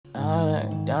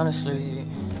down to sleep.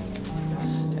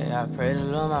 Yeah, I pray to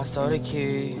Lord my soul to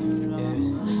keep.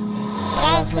 Yes.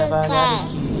 I if I got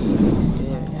the keys.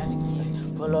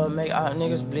 Yeah. Pull up, make all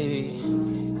niggas bleed.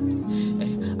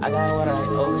 Hey, I got what I like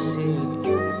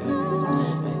overseas.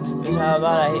 Hey, bitch, how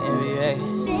about like NBA?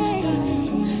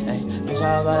 Hey, bitch,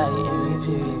 how about like MVP?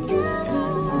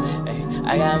 Hey,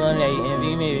 I got money, they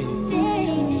envy me.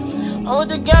 I'm with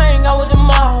the gang, I'm with the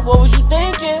mob. What was you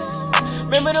thinking?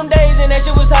 Remember them days and that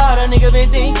shit was hard, a nigga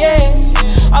been thinking.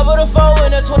 I put a 4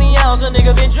 in a 20 ounce, a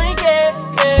nigga been drinking.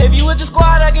 If you with the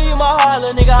squad, I give you my heart,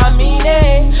 a nigga, I mean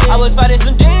it. I was fighting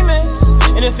some demons,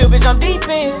 in the field, bitch, I'm deep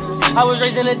in. I was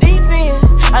raised in the deep end,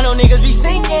 I know niggas be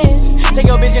sinking.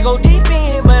 Take your bitch and go deep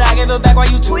in, but I give it back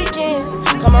while you tweaking.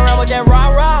 Come around with that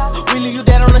rah-rah, we leave you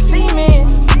dead on the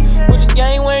cement. With the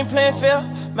gang, we ain't playing fair.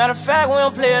 Matter of fact, we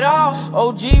don't play at all.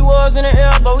 OG was in the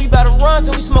air, but we better run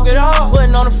till we smoke it all.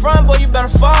 Putting on the front, boy, you better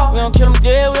fall. We don't kill them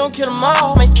dead, we don't kill them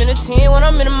all. Might spend a 10 when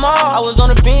I'm in the mall. I was on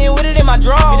the bin with it in my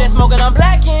draw. Hit that smoking, I'm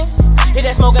blacking. Hit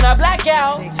that smoking, I black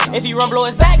out. If he run, blow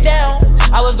his back down.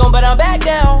 I was gon' but I'm back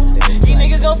down. These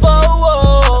niggas gon'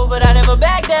 fold, but I never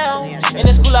back down. In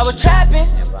the school I was trapping.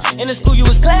 In the school you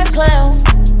was class clown.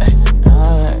 Hey,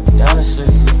 down to sleep.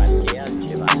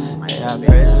 Hey, I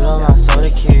pray to Lord my soul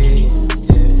to keep.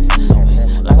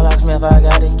 Like a locksmith, I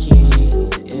got the keys,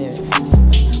 yeah.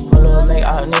 Pull up, make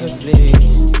all niggas bleed.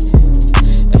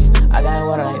 Ay, I got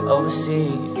what I like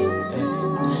overseas, yeah.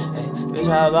 Bitch,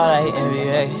 how about like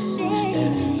NBA?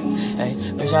 Yeah. Ay,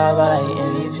 bitch, how about like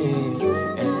MVP?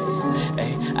 Yeah.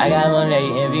 Ay, I got money, they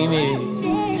envy me.